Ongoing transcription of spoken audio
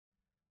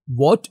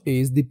What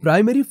is the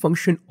primary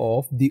function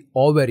of the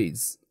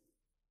ovaries?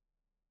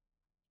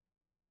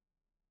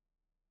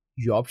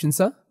 Your options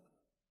are: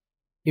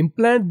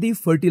 implant the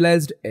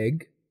fertilized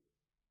egg,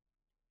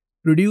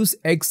 produce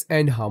eggs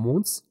and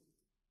hormones,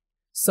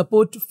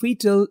 support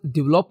fetal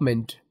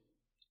development,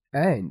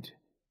 and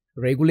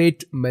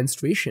regulate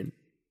menstruation.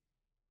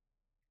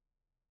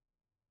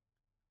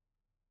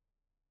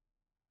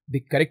 The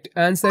correct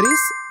answer is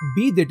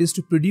B, that is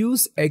to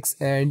produce eggs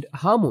and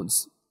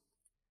hormones.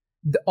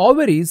 The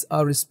ovaries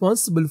are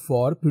responsible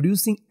for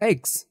producing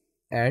eggs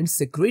and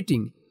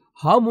secreting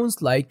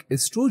hormones like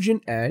estrogen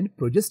and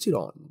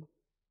progesterone.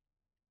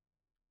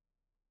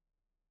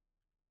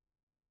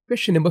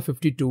 Question number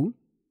 52.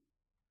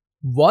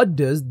 What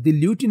does the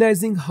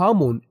luteinizing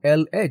hormone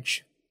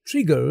LH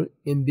trigger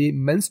in the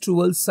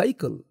menstrual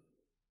cycle?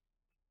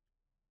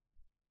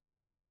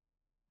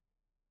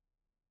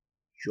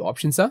 Your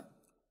options are: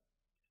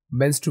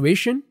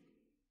 menstruation,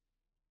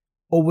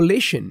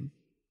 ovulation,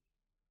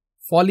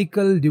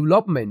 follicle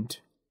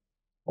development,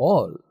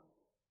 or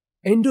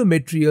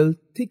endometrial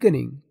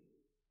thickening.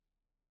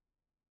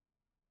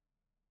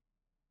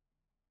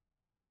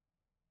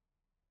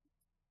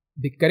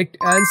 The correct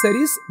answer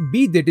is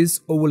B, that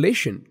is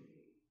ovulation.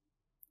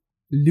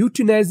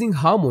 Luteinizing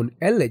hormone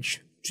LH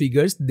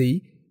triggers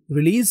the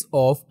release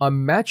of a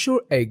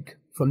mature egg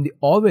from the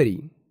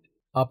ovary,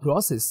 a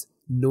process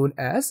known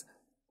as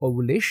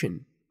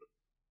ovulation.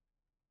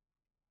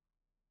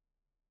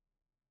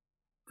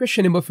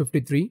 Question number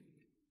 53.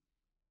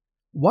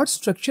 What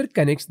structure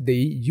connects the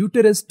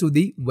uterus to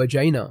the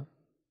vagina?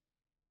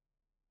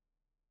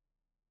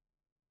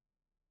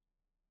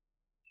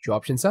 Your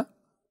options are: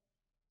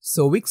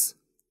 cervix,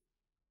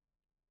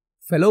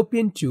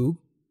 fallopian tube,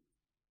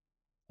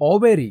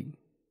 ovary,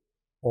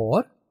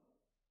 or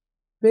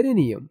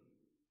perineum.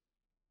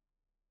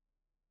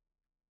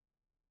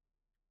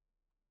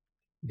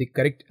 The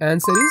correct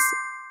answer is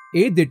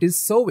A, that is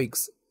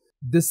cervix.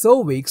 The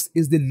cervix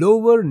is the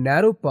lower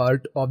narrow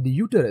part of the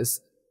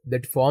uterus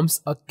that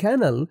forms a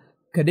canal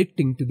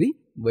connecting to the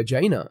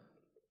vagina.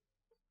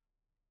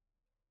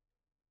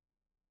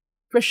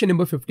 Question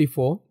number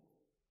 54.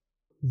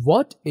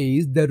 What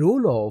is the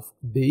role of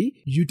the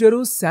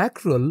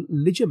uterosacral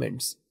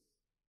ligaments?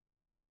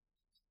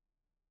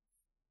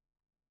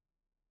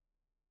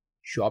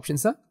 Your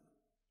options are: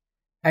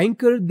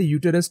 anchor the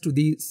uterus to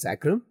the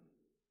sacrum,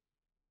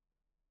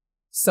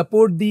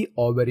 support the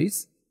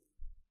ovaries,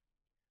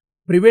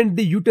 prevent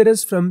the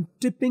uterus from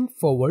tipping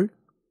forward,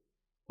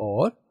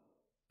 or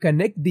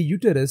connect the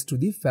uterus to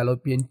the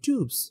fallopian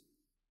tubes.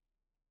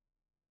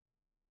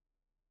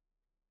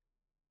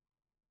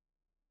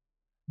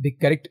 The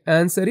correct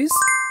answer is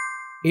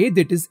A,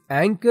 that is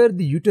anchor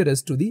the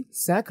uterus to the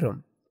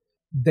sacrum.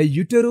 The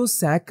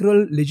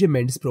uterosacral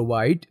ligaments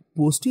provide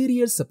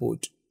posterior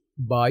support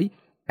by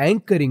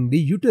anchoring the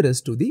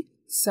uterus to the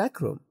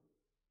sacrum.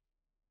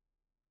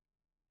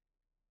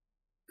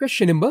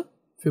 Question number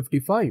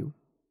 55.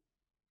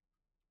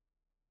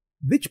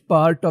 Which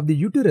part of the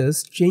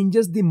uterus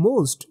changes the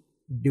most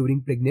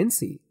during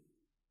pregnancy?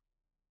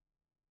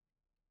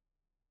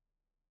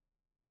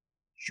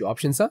 Your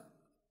options are: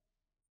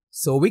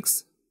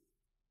 cervix,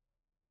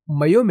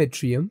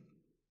 myometrium,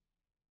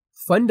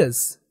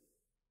 fundus,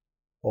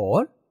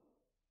 or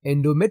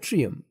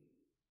endometrium.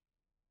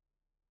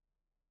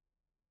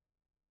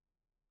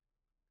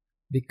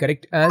 The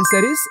correct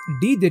answer is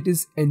D, that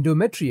is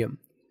endometrium.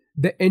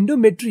 The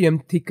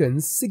endometrium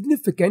thickens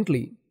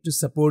significantly to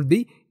support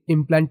the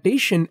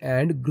implantation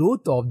and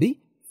growth of the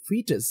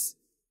fetus.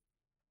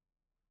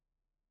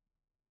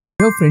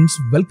 Hello friends,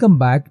 welcome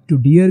back to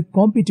Dear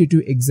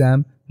Competitive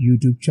Exam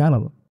YouTube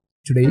channel.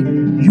 Today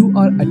you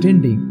are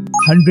attending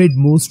 100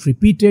 most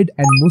repeated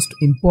and most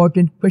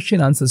important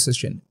question answer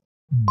session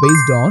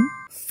based on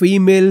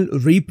female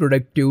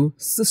reproductive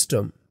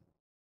system.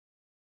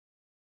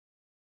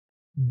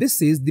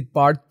 This is the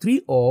part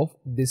 3 of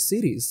this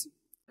series,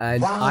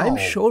 and I'm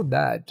sure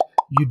that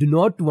you do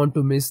not want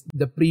to miss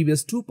the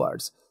previous 2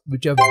 parts,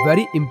 which are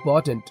very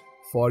important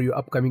for your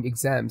upcoming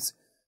exams,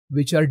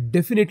 which are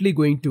definitely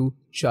going to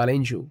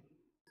challenge you.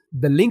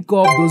 The link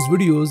of those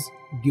videos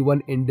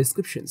given in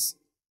descriptions.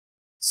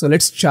 So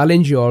let's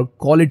challenge your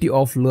quality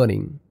of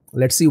learning.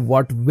 Let's see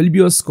what will be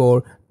your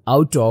score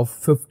out of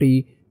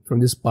 50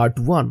 from this part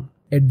 1.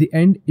 At the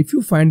end, if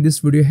you find this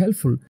video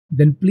helpful,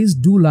 then please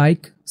do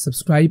like,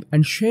 subscribe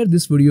and share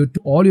this video to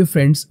all your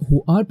friends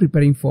who are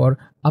preparing for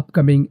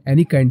upcoming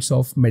any kinds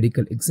of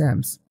medical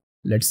exams.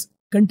 Let's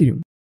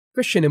continue.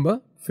 Question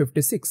number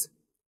 56.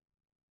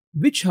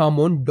 Which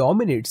hormone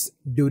dominates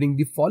during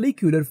the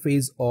follicular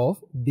phase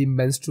of the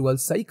menstrual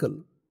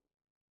cycle?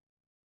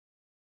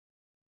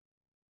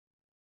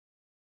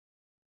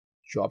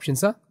 Your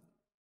options are: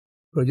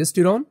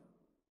 progesterone,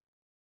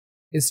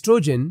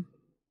 estrogen,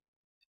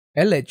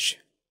 LH,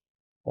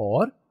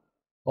 or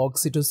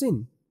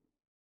oxytocin.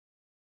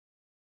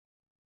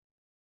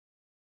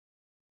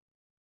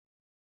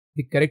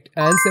 The correct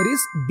answer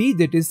is B,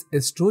 that is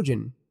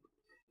estrogen.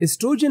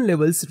 Estrogen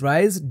levels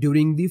rise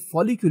during the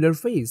follicular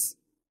phase,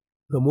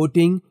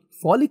 promoting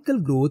follicle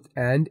growth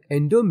and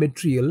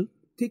endometrial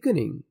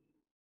thickening.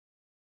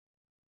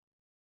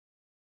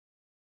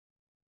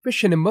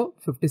 Question number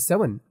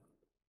 57.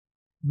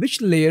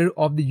 Which layer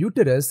of the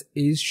uterus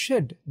is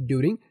shed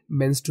during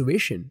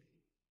menstruation?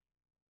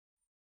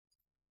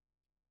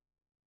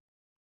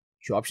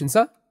 Your options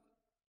are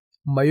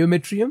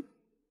myometrium,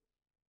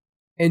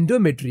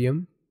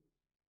 endometrium,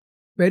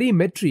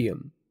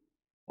 perimetrium,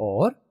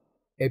 or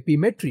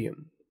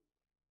epimetrium.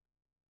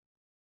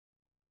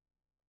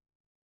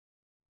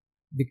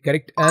 The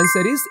correct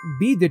answer is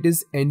B, that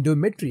is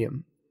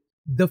endometrium.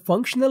 The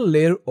functional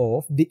layer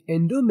of the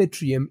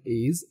endometrium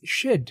is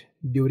shed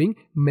during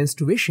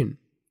menstruation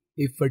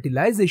if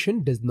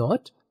fertilization does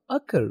not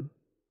occur.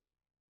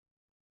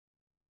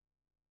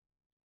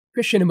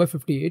 Question number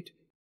 58.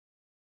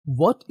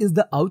 What is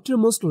the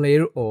outermost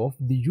layer of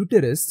the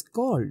uterus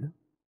called?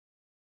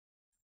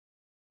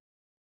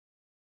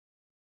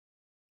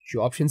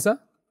 Your options are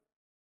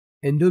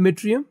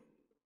endometrium,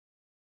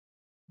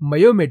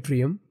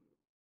 myometrium,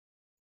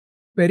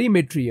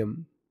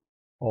 perimetrium,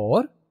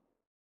 or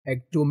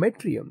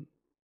ectometrium.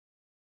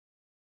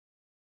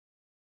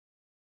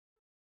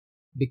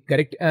 The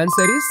correct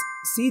answer is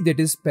C, that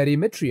is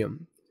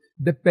perimetrium.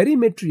 The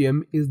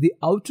perimetrium is the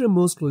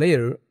outermost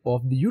layer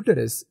of the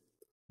uterus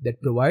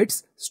that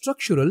provides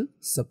structural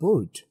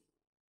support.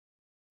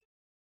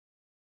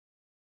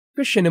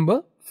 Question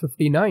number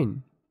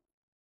 59.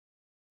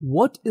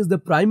 What is the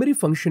primary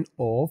function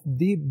of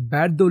the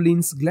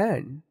Bartholin's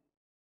gland?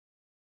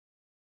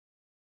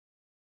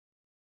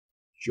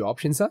 Your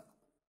options are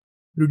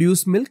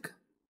produce milk,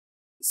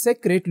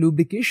 secrete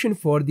lubrication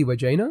for the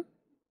vagina,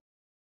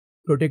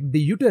 protect the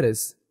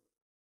uterus,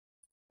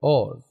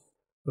 or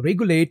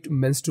regulate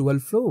menstrual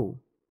flow.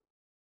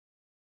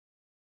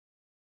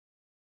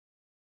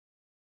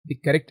 The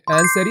correct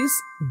answer is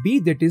B,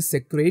 that is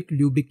secrete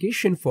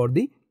lubrication for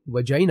the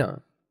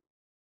vagina.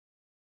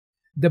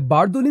 The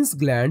Bartholin's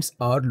glands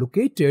are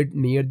located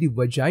near the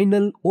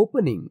vaginal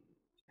opening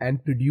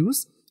and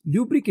produce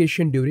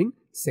lubrication during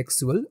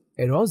sexual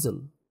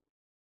arousal.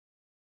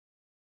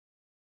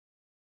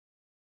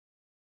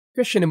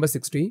 Question number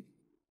 60.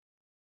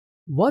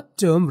 What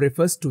term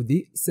refers to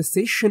the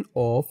cessation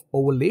of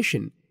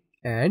ovulation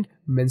and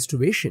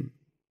menstruation?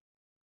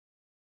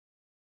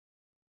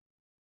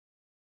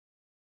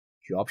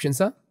 Your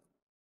options are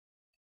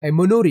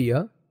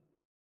amenorrhea,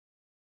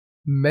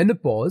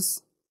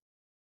 menopause,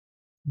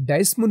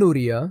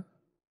 dysmenorrhea,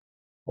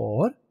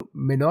 or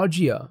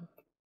menorrhagia.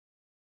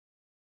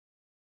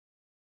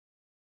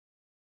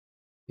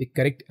 The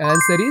correct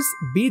answer is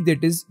B,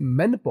 that is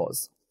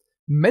menopause.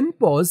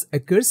 Menopause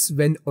occurs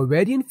when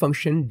ovarian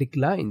function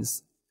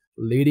declines,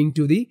 leading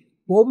to the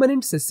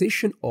permanent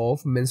cessation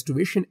of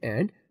menstruation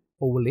and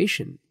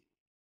ovulation.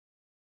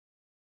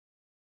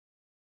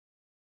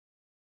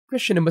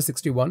 Question number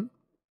 61.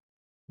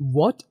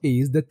 What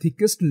is the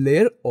thickest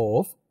layer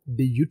of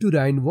the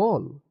uterine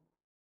wall?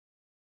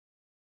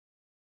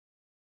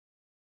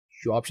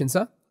 Your options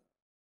are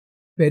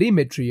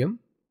perimetrium,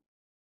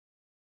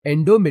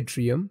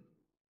 endometrium,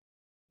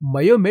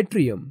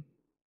 myometrium,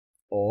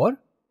 or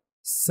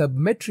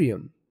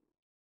submetrium.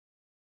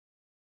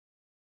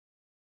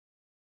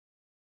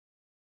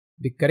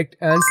 The correct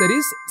answer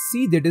is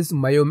C, that is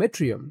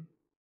myometrium.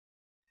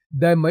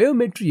 The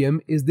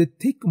myometrium is the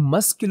thick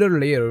muscular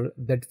layer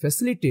that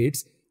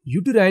facilitates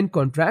uterine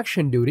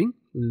contraction during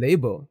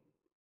labor.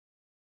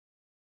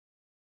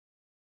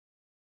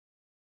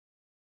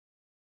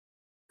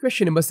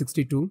 Question number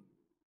 62.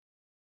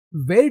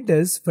 Where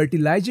does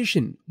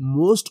fertilization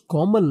most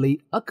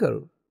commonly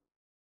occur?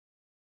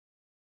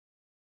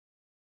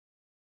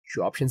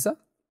 Your options are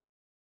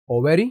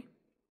ovary,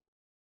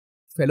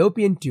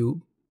 fallopian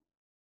tube,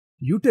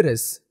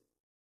 uterus,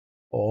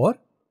 or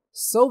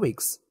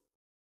cervix.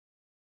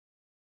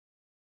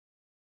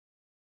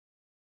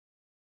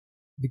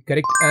 The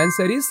correct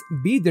answer is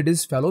B, that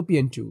is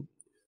fallopian tube.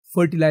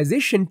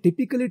 Fertilization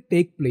typically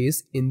takes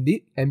place in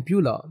the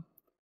ampulla,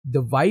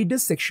 the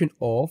widest section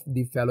of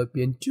the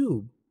fallopian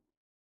tube.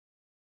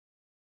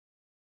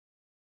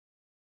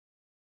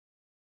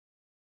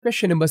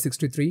 Question number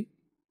 63.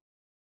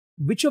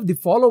 Which of the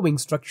following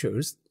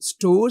structures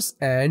stores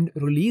and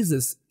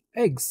releases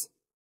eggs?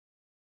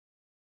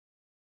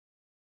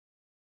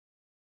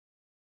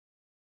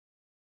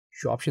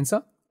 Your options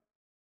are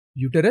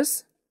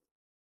uterus,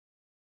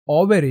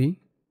 ovary,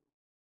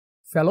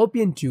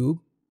 fallopian tube,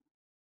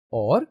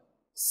 or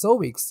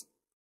cervix.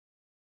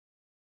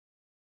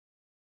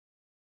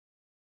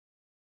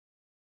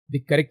 The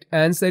correct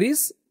answer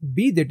is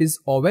B, that is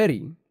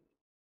ovary.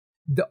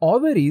 The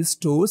ovary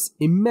stores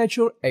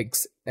immature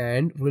eggs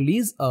and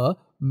release a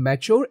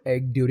mature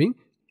egg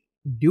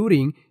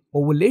during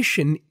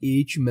ovulation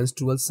each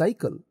menstrual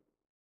cycle.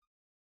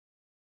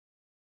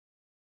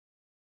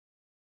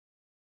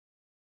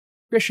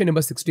 Question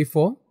number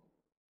 64.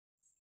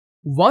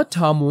 What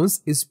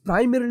hormones is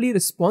primarily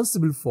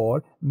responsible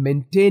for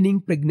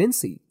maintaining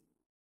pregnancy?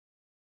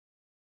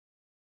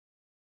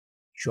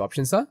 Your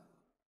options are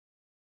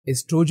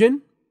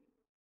estrogen,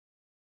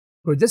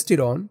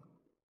 progesterone,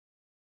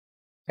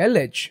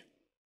 LH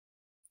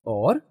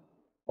or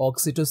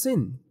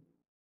oxytocin?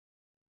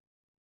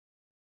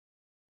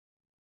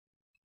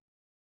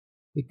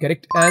 The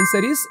correct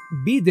answer is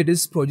B, that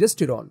is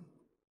progesterone.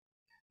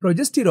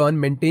 Progesterone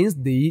maintains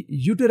the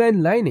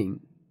uterine lining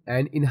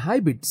and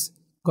inhibits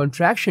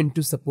contraction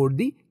to support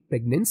the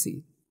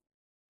pregnancy.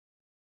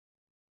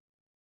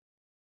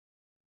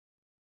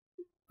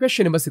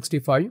 Question number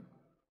 65.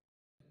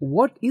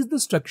 What is the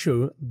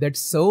structure that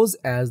serves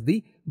as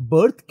the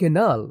birth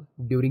canal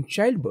during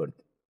childbirth?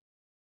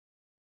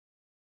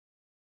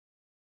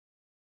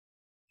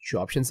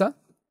 Your options are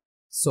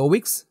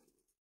cervix,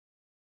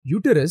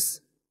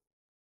 uterus,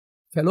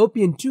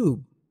 fallopian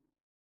tube,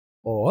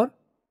 or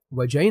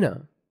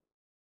vagina.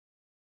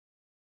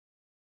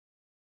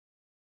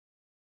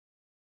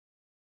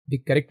 The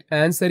correct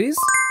answer is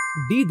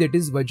D, that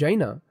is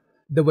vagina.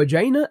 The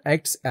vagina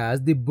acts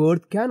as the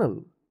birth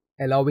canal,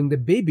 allowing the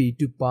baby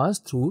to pass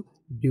through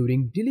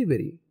during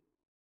delivery.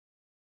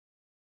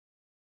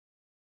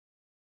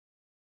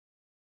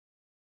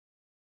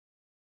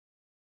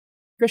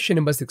 Question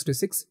number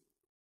 66.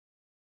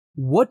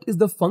 What is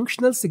the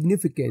functional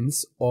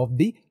significance of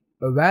the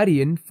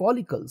ovarian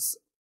follicles?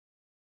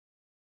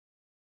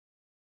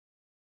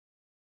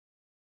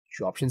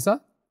 Your options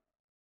are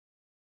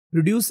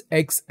produce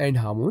eggs and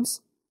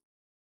hormones,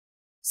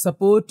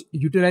 support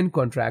uterine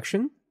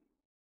contraction,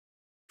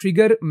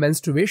 trigger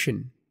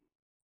menstruation,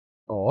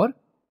 or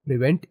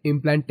prevent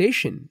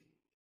implantation.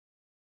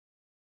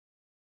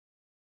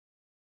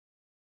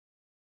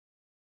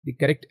 The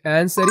correct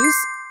answer is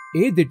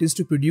A, that is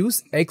to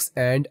produce eggs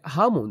and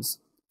hormones.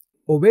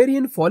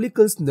 Ovarian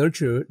follicles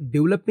nurture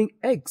developing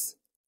eggs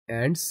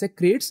and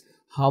secretes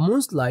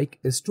hormones like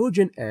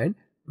estrogen and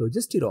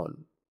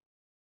progesterone.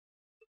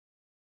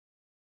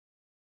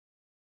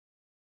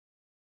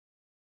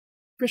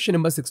 Question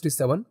number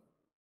 67.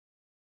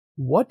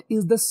 What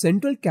is the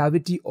central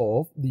cavity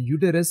of the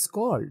uterus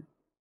called?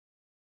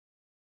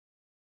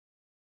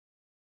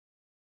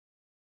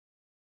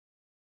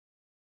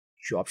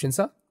 Your options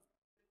are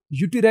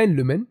uterine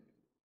lumen,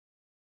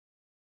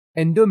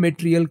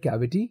 endometrial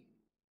cavity,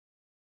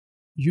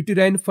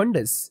 uterine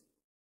fundus,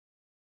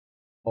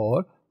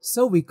 or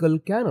cervical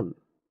canal.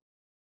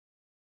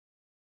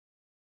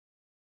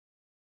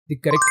 The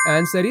correct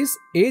answer is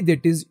A,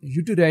 that is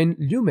uterine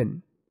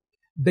lumen.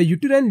 The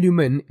uterine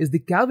lumen is the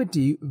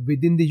cavity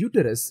within the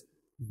uterus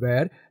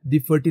where the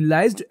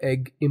fertilized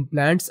egg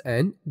implants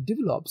and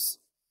develops.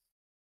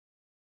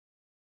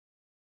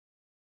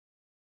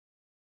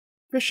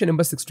 Question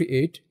number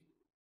 68.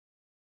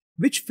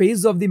 Which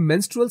phase of the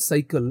menstrual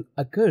cycle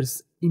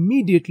occurs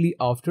immediately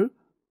after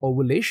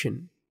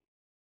ovulation?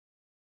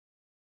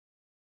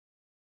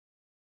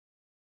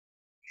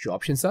 Your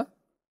options are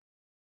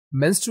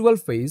menstrual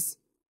phase,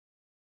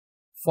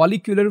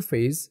 follicular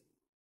phase,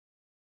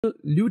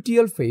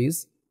 luteal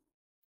phase,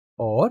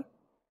 or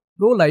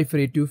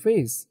proliferative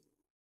phase.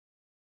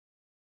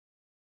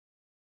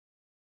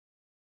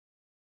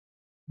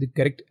 The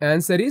correct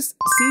answer is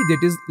C, that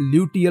is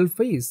luteal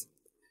phase.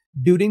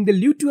 During the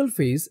luteal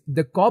phase,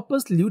 the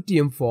corpus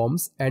luteum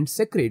forms and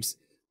secretes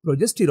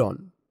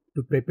progesterone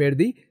to prepare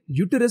the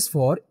uterus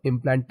for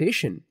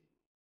implantation.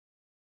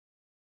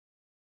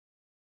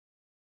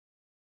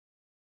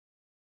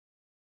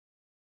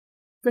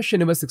 Question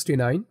number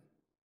 69.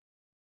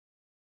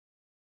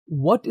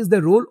 What is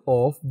the role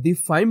of the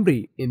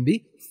fimbriae in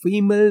the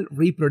female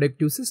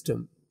reproductive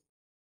system?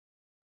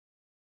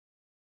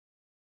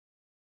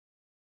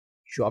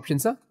 Your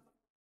options are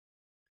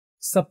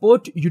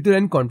support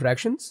uterine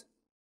contractions,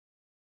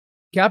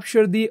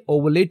 capture the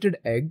ovulated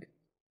egg,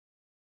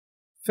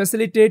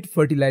 facilitate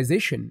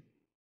fertilization,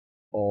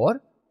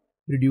 or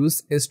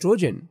reduce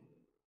estrogen.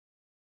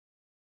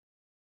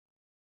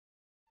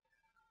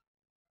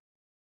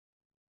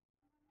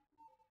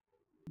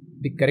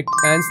 The correct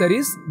answer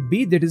is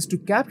B, that is to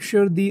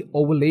capture the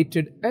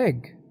ovulated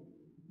egg.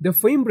 The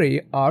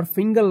fimbriae are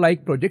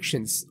finger-like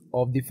projections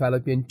of the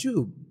fallopian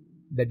tube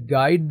that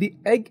guide the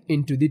egg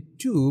into the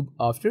tube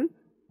after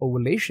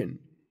ovulation.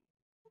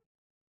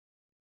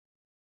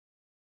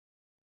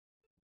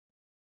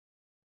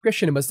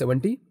 Question number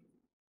 70.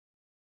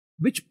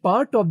 Which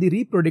part of the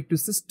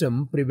reproductive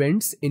system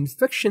prevents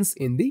infections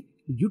in the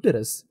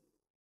uterus?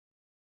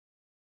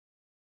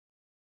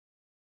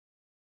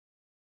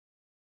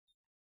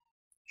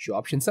 Your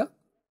options are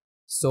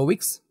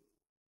cervix,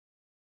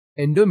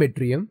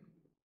 endometrium,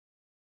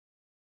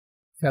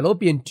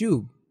 fallopian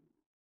tube,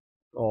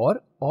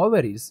 or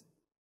ovaries.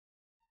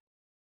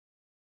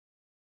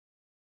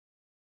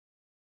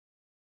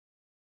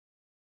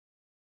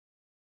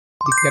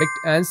 The correct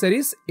answer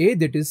is A,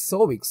 that is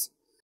cervix.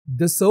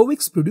 The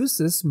cervix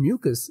produces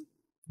mucus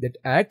that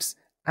acts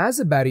as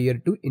a barrier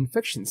to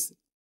infections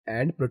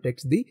and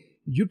protects the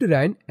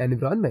uterine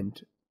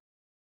environment.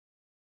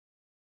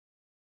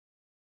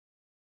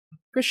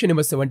 Question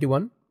number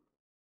 71.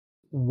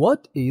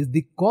 What is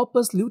the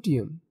corpus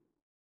luteum?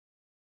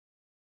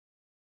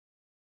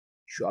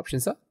 Your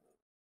options are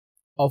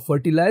a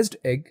fertilized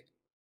egg,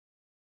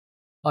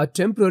 a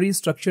temporary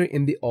structure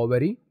in the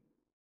ovary,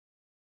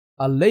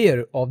 a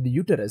layer of the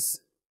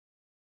uterus,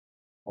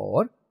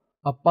 or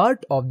a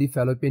part of the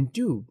fallopian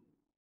tube?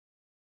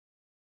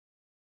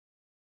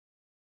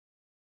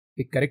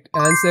 The correct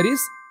answer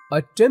is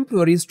a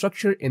temporary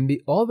structure in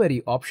the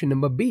ovary, option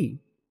number B.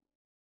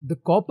 The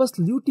corpus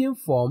luteum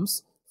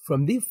forms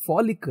from the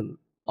follicle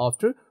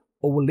after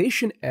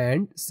ovulation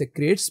and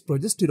secretes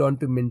progesterone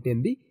to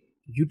maintain the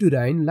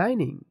uterine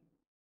lining.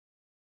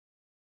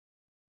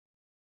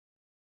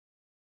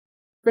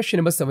 Question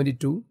number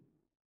 72.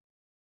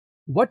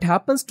 What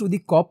happens to the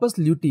corpus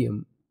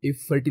luteum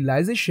if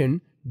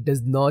fertilization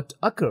does not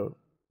occur?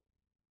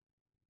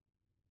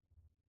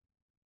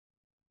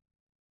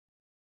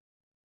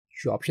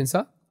 Your options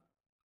are: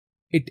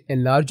 it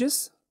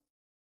enlarges,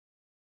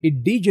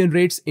 it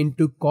degenerates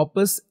into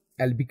corpus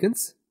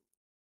albicans,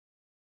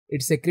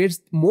 it secretes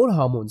more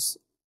hormones,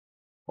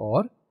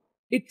 or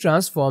it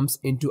transforms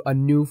into a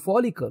new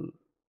follicle.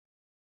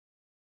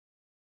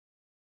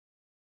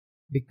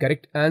 The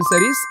correct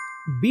answer is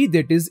B,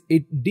 that is,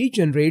 it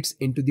degenerates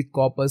into the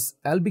corpus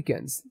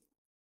albicans.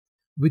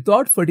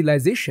 Without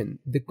fertilization,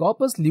 the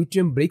corpus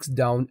luteum breaks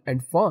down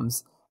and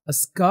forms a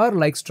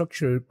scar-like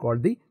structure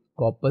called the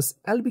corpus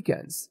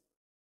albicans.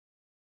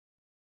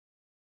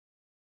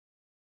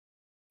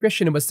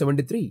 Question number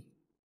 73.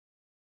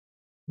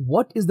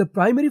 What is the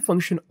primary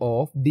function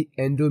of the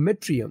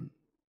endometrium?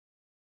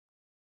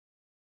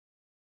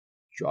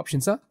 Your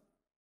options are: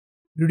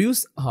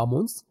 produce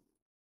hormones,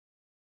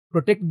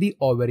 protect the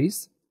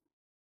ovaries,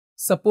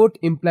 support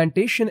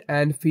implantation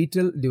and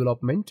fetal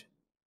development,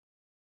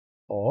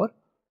 or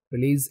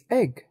release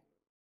egg.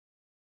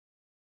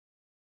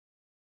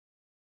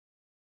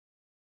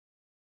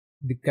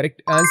 The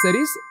correct answer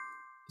is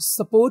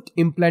support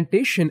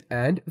implantation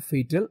and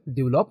fetal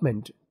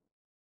development.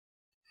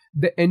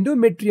 The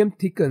endometrium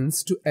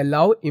thickens to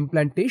allow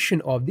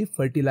implantation of the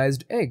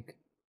fertilized egg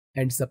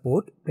and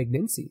support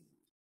pregnancy.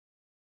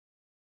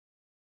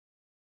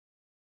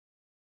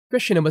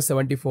 Question number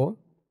 74.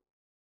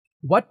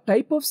 What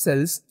type of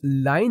cells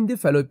line the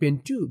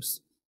fallopian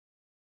tubes?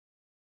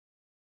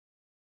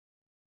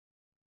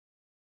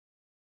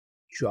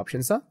 Your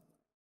options are: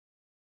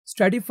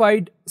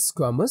 stratified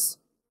squamous,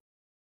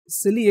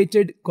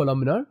 ciliated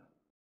columnar,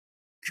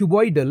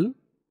 cuboidal,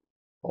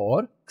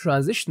 or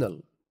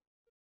transitional.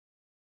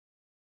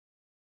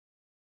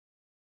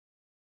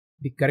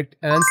 The correct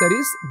answer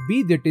is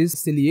B, that is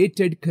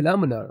ciliated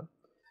columnar.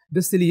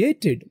 The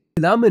ciliated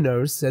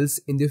columnar cells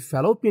in the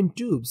fallopian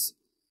tubes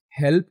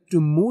help to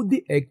move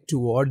the egg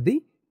toward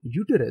the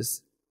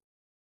uterus.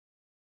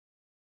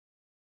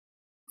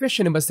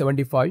 Question number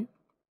 75.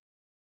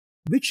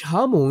 Which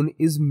hormone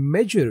is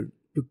measured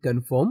to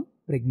confirm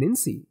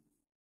pregnancy?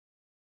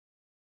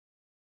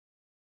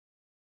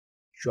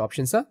 Your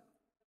options are: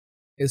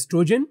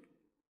 estrogen,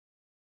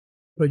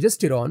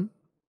 progesterone,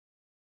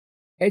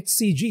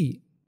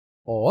 HCG,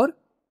 or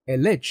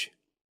LH.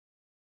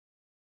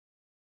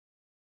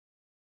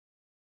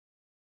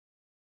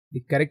 The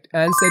correct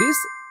answer is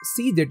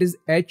C, that is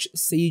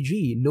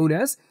HCG, known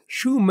as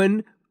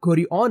human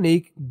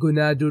chorionic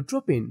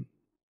gonadotropin.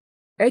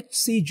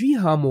 HCG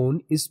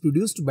hormone is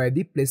produced by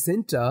the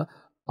placenta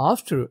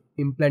after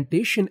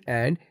implantation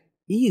and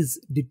is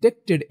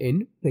detected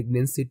in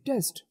pregnancy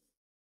test.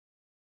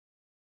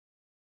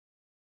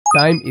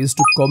 Time is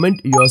to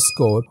comment your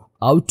score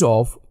out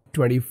of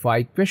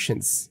 25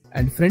 questions.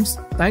 And friends,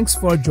 thanks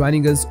for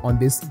joining us on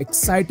this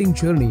exciting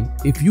journey.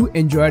 If you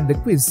enjoyed the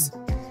quiz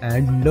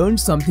and learned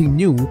something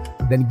new,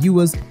 then give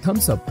us a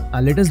thumbs up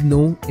and let us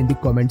know in the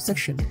comment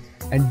section.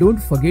 And don't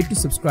forget to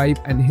subscribe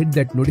and hit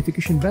that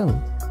notification bell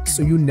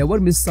so you never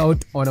miss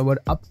out on our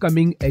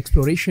upcoming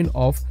exploration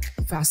of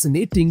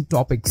fascinating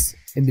topics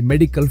in the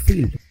medical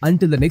field.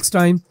 Until the next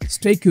time,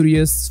 stay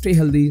curious, stay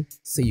healthy,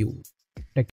 see you.